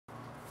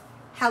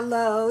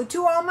Hello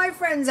to all my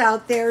friends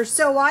out there.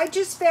 So I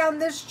just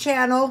found this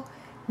channel,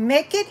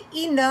 Make It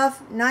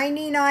Enough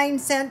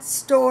 99-cent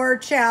store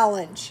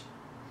challenge.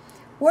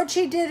 What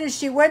she did is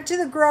she went to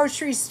the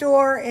grocery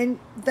store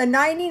and the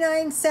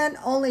 99-cent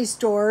only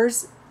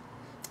stores,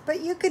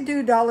 but you could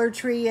do Dollar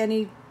Tree,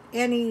 any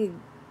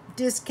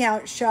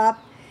discount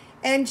shop,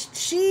 and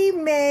she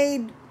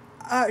made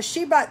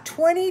she bought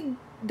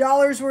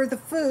 $20 worth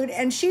of food,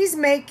 and she's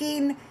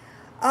making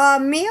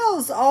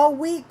meals all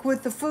week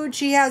with the food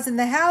she has in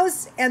the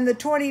house and the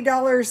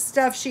 $20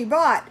 stuff she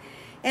bought.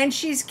 And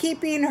she's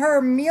keeping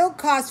her meal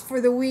cost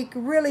for the week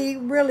really,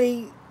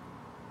 really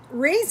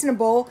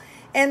reasonable.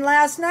 And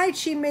last night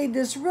she made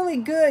this really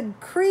good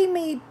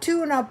creamy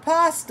tuna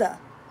pasta.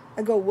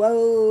 I go,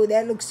 whoa,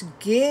 that looks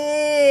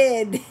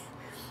good.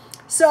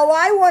 So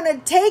I want to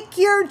take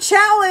your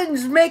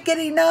challenge, Make It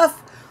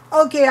Enough.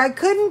 Okay, I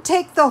couldn't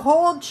take the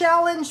whole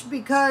challenge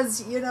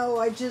because, you know,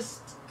 I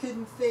just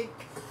couldn't think.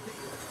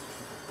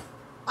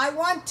 I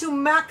want to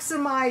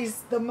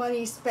maximize the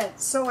money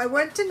spent. So I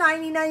went to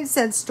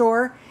 99-cent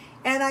store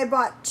and I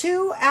bought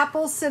 2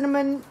 apple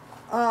cinnamon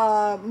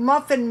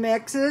muffin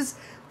mixes.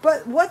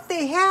 But what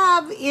they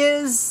have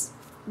is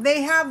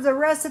they have the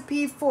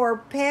recipe for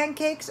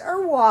pancakes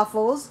or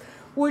waffles,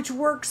 which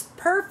works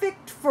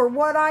perfect for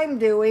what I'm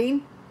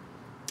doing.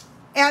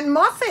 And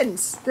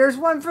muffins. There's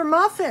one for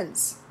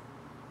muffins.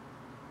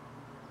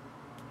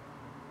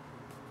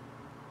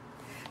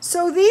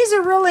 So these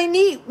are really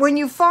neat. When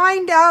you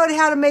find out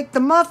how to make the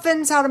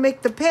muffins, how to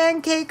make the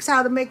pancakes,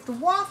 how to make the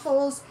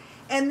waffles,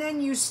 and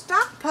then you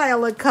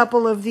stockpile a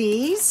couple of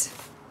these.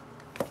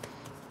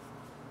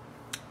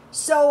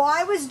 So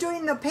I was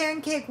doing the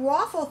pancake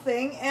waffle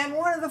thing, and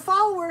one of the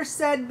followers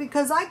said,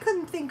 because I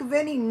couldn't think of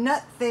any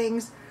nut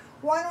things,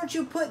 why don't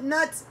you put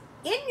nuts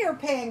in your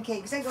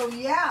pancakes? I go,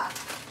 yeah.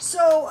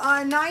 So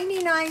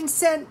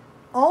 99-cent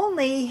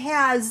only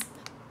has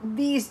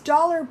these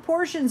dollar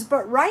portions,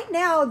 but right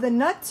now the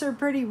nuts are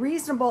pretty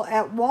reasonable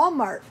at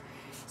Walmart.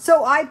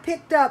 So I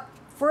picked up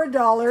for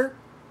 $1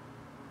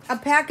 a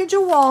package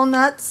of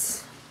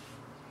walnuts,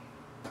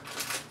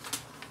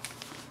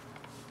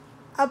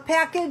 a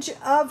package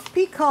of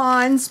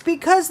pecans,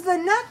 because the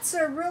nuts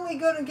are really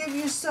going to give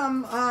you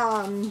some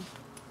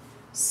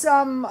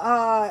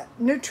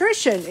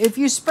nutrition if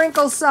you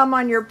sprinkle some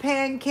on your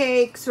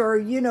pancakes or,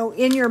 you know,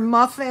 in your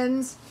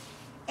muffins.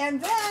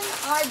 And then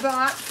I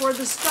bought for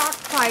the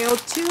stockpile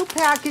 2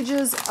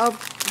 packages of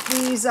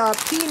these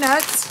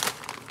peanuts.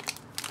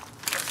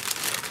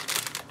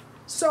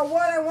 So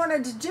what I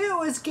wanted to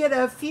do is get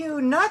a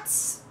few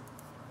nuts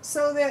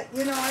so that,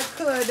 you know, I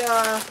could,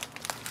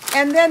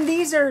 and then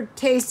these are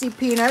tasty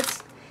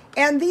peanuts.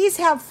 And these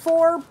have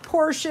 4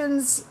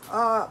 portions,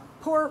 4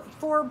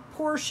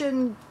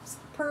 portions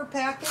per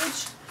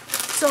package.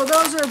 So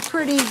those are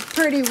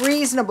pretty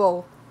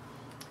reasonable.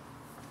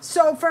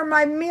 So for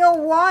my meal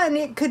 1,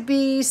 it could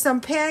be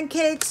some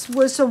pancakes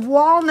with some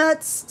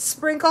walnuts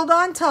sprinkled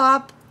on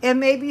top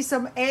and maybe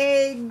some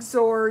eggs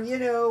or, you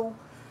know,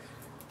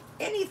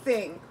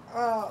 anything.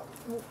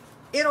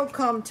 It'll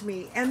come to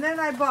me. And then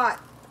I bought,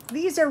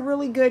 these are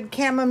really good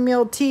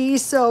chamomile tea.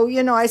 So,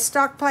 you know, I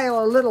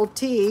stockpile a little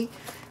tea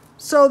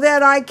so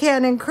that I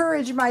can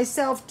encourage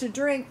myself to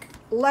drink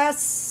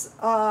less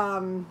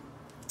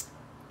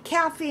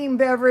caffeine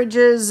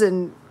beverages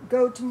and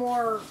go to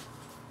more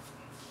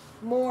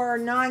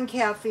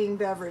non-caffeine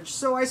beverage.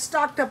 So I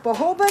stocked up a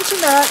whole bunch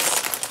of nuts.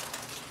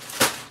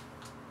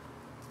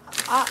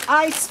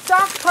 I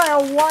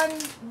stockpile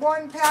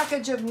one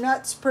package of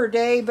nuts per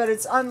day, but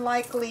it's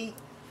unlikely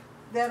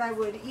that I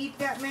would eat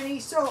that many.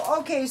 So,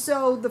 okay,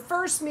 so the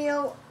first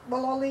meal,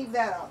 well, I'll leave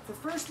that out. The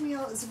first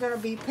meal is going to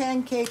be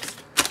pancakes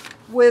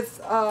with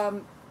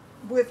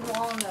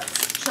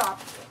walnuts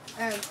chopped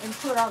and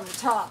put on the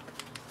top,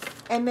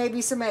 and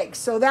maybe some eggs.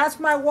 So that's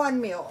my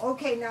 1 meal.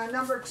 Okay, now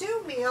number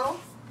 2 meal.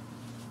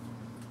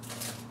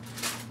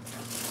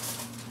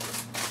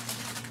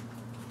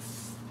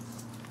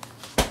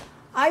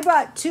 I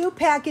bought 2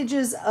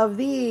 packages of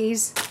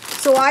these.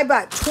 So I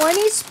bought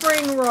 20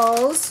 spring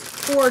rolls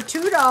for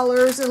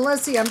 $2. And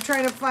let's see, I'm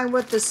trying to find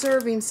what the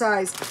serving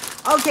size.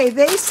 Okay,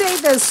 they say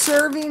the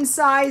serving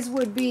size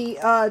would be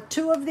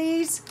 2 of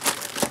these.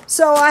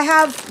 So I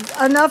have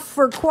enough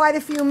for quite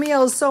a few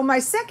meals. So my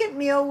second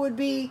meal would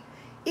be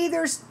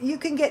either, you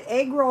can get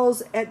egg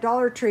rolls at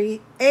Dollar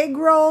Tree, egg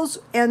rolls,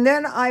 and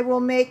then I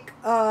will make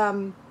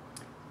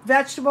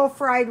vegetable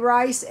fried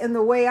rice. And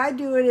the way I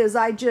do it is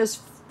I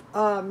just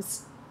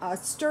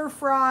stir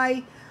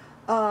fry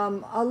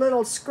a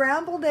little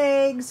scrambled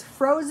eggs,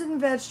 frozen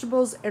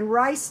vegetables, and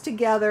rice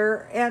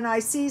together, and I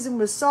season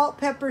with salt,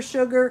 pepper,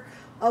 sugar,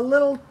 a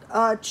little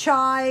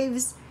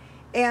chives,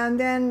 and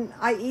then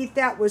I eat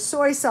that with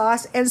soy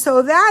sauce. And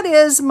so that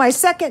is my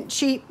second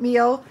cheap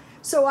meal.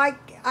 So I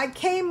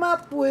came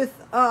up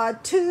with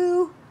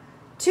two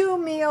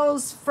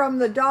meals from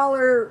the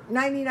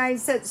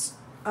 $1.99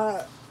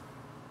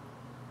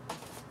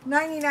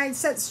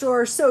 99-cent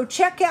store. So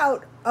check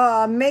out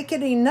Make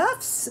It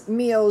Enough's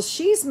meals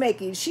she's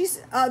making.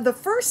 The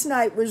first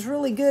night was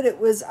really good. It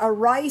was a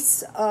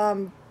rice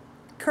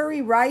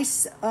curry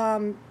rice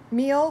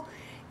meal.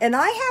 And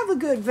I have a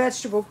good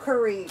vegetable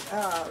curry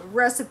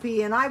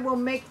recipe, and I will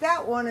make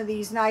that one of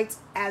these nights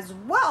as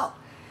well.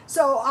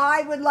 So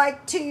I would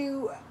like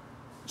to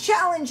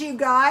challenge you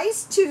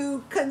guys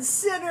to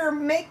consider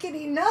Make It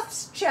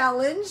Enough's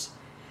challenge.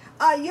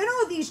 You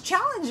know, these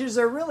challenges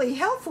are really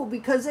helpful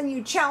because then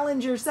you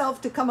challenge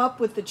yourself to come up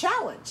with the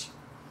challenge.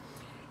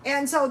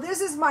 And so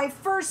this is my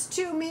first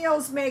 2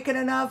 meals, Make It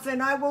Enough,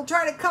 and I will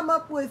try to come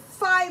up with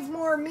 5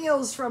 more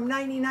meals from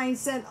 99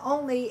 cent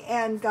only,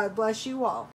 and God bless you all.